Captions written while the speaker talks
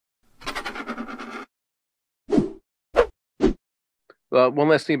One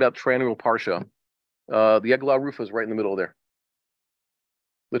last thing about triannual parsha. The Egla Arufa is right in the middle there.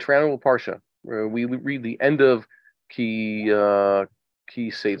 The triannual parsha. We read the end of Ki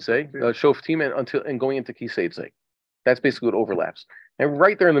Seitze, Shoftim, and going into Ki Seitze. That's basically what overlaps. And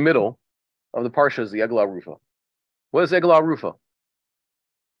right there in the middle of the parsha is the Egla Arufa. What does Egla Arufa?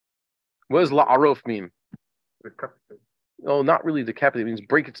 What does La'aruf mean? Oh, not really decapitate. It means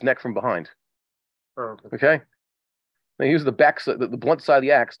break its neck from behind. Oh, okay. They use the blunt side of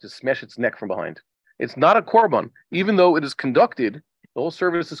the axe to smash its neck from behind. It's not a korban, even though it is conducted. The whole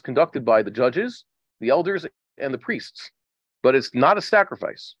service is conducted by the judges, the elders, and the priests. But it's not a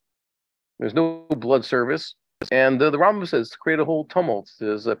sacrifice. There's no blood service. And the Rambam says to create a whole tumult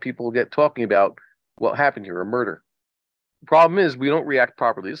as people get talking about what happened here, a murder. The problem is we don't react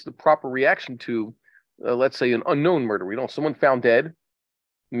properly. This is the proper reaction to, let's say, an unknown murder. Someone found dead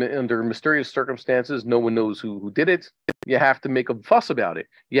under mysterious circumstances. No one knows who did it. You have to make a fuss about it.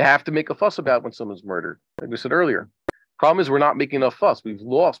 You have to make a fuss about when someone's murdered. Like we said earlier. Problem is we're not making enough fuss. We've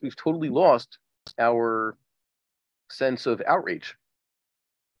totally lost our sense of outrage.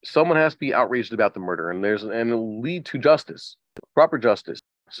 Someone has to be outraged about the murder, and it'll lead to justice, proper justice.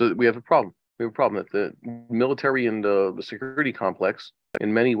 So we have a problem. We have a problem that the military and the security complex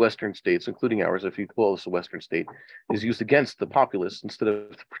in many Western states, including ours, if you call this a Western state, is used against the populace instead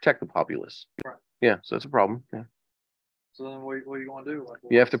of to protect the populace. Right. Yeah, so that's a problem. Yeah. So then what are you going to do?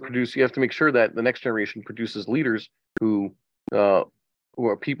 You have to make sure that the next generation produces leaders who are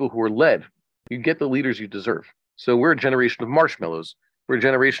people who are led. You get the leaders you deserve. So we're a generation of marshmallows. We're a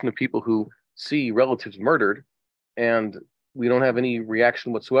generation of people who see relatives murdered, and we don't have any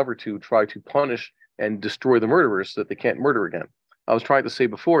reaction whatsoever to try to punish and destroy the murderers so that they can't murder again. I was trying to say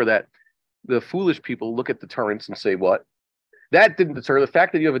before that the foolish people look at deterrence and say, what? That didn't deter. The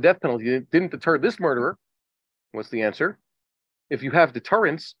fact that you have a death penalty didn't deter this murderer. What's the answer? If you have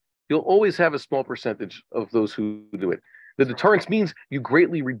deterrence, you'll always have a small percentage of those who do it. The deterrence means you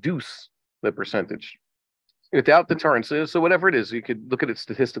greatly reduce the percentage. Without deterrence, so whatever it is, you could look at it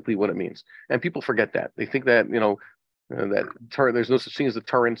statistically what it means. And people forget that. They think that, there's no such thing as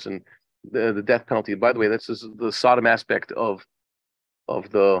deterrence and the death penalty. And by the way, that's the Sodom aspect of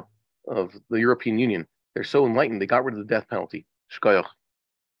the European Union. They're so enlightened, they got rid of the death penalty. Shkoyach.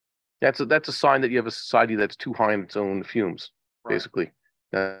 That's a sign that you have a society that's too high in its own fumes, basically.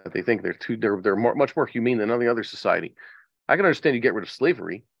 They think they're much more humane than any other society. I can understand you get rid of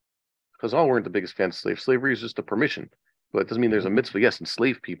slavery, because all weren't the biggest fans of slavery. Slavery is just a permission, but it doesn't mean there's a mitzvah. Yes,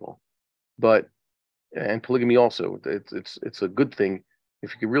 enslave people, and polygamy also. It's a good thing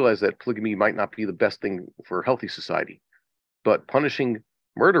if you can realize that polygamy might not be the best thing for a healthy society. But punishing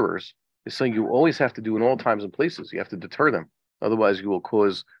murderers is something you always have to do in all times and places. You have to deter them. Otherwise, you will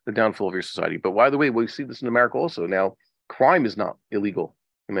cause the downfall of your society. But by the way, we see this in America also. Now, crime is not illegal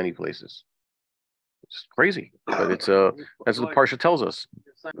in many places. It's crazy, but it's as the Parsha tells us,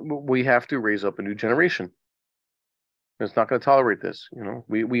 we have to raise up a new generation. It's not going to tolerate this.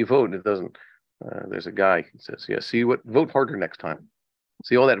 We vote. It doesn't. There's a guy who says, "Yeah, vote harder next time.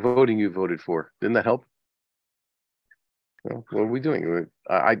 See all that voting you voted for. Didn't that help?" What are we doing?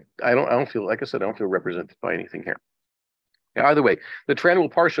 I don't feel, like I said, I don't feel represented by anything here. Either way, the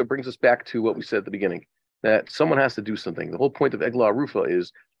triannual parsha brings us back to what we said at the beginning, that someone has to do something. The whole point of Egla Arufa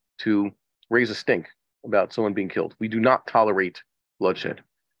is to raise a stink about someone being killed. We do not tolerate bloodshed.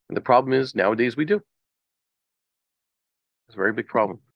 And the problem is, nowadays we do. It's a very big problem.